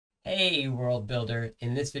Hey world builder,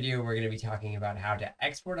 in this video we're going to be talking about how to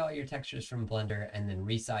export all your textures from Blender and then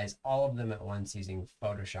resize all of them at once using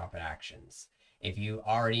Photoshop actions. If you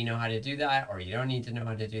already know how to do that or you don't need to know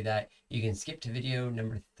how to do that, you can skip to video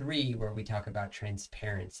number 3 where we talk about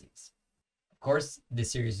transparencies. Of course,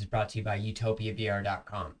 this series is brought to you by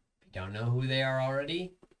utopiavr.com. If you don't know who they are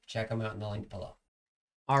already, check them out in the link below.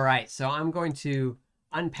 All right, so I'm going to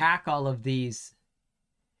unpack all of these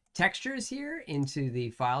textures here into the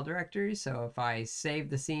file directory. So if I save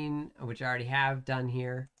the scene, which I already have done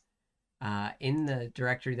here, in the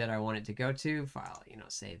directory that I want it to go to, file,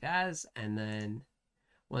 save as, and then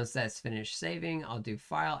once that's finished saving, I'll do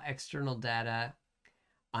file, external data,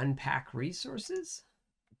 unpack resources,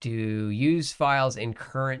 to use files in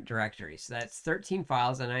current directory. So that's 13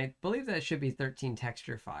 files, and I believe that should be 13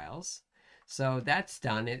 texture files. So that's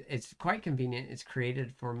done. It's quite convenient. It's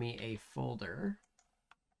created for me a folder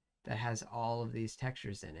that has all of these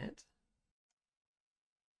textures in it.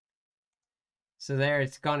 So there,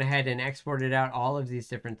 it's gone ahead and exported out all of these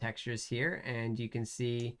different textures here, and you can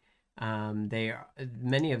see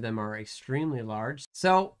many of them are extremely large.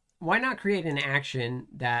 So why not create an action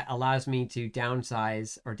that allows me to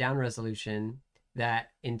downsize or down resolution that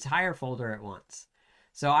entire folder at once?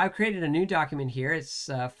 So I've created a new document here. It's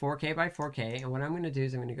 4K by 4K. And what I'm going to do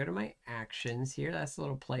is I'm going to go to my actions here. That's the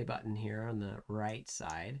little play button here on the right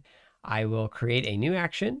side. I will create a new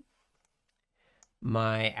action.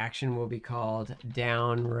 My action will be called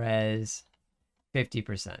down res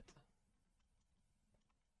 50%.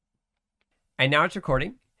 And now it's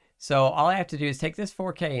recording. So all I have to do is take this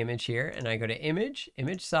 4K image here and I go to image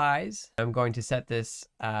size. I'm going to set this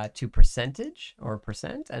to percentage or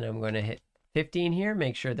percent, and I'm going to hit 15 here,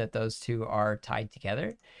 make sure that those two are tied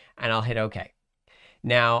together, and I'll hit OK.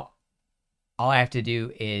 Now, all I have to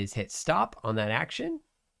do is hit stop on that action,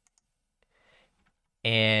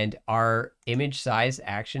 and our image size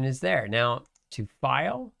action is there. Now, to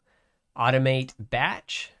file, automate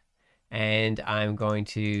batch, and I'm going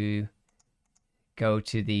to go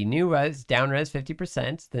to the new down res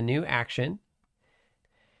 50%, the new action,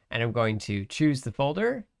 and I'm going to choose the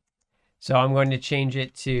folder. So I'm going to change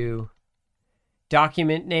it to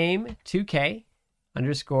document name 2K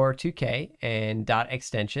underscore 2K and dot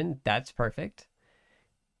extension. That's perfect.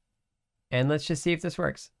 And let's just see if this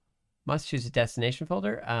works. Must choose a destination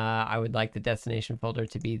folder. I would like the destination folder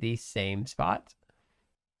to be the same spot.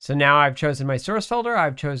 So now I've chosen my source folder,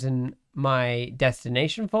 I've chosen my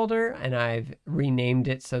destination folder, and I've renamed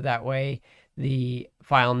it so that way the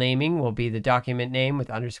file naming will be the document name with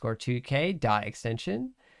underscore 2K dot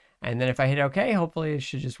extension. And then if I hit OK, hopefully it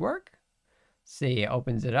should just work. See, it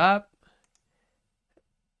opens it up,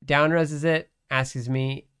 downreses it, asks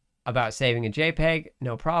me about saving a JPEG,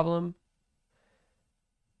 no problem.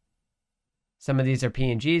 Some of these are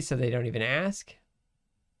PNGs, so they don't even ask.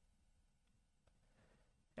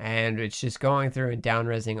 And it's just going through and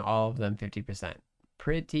downresing all of them 50%.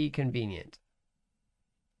 Pretty convenient.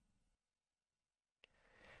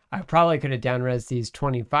 I probably could have downres these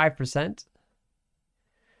 25%,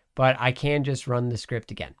 but I can just run the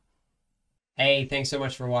script again. Hey, thanks so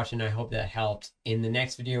much for watching. I hope that helped. In the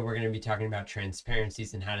next video, we're going to be talking about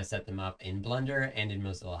transparencies and how to set them up in Blender and in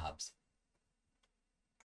Mozilla Hubs.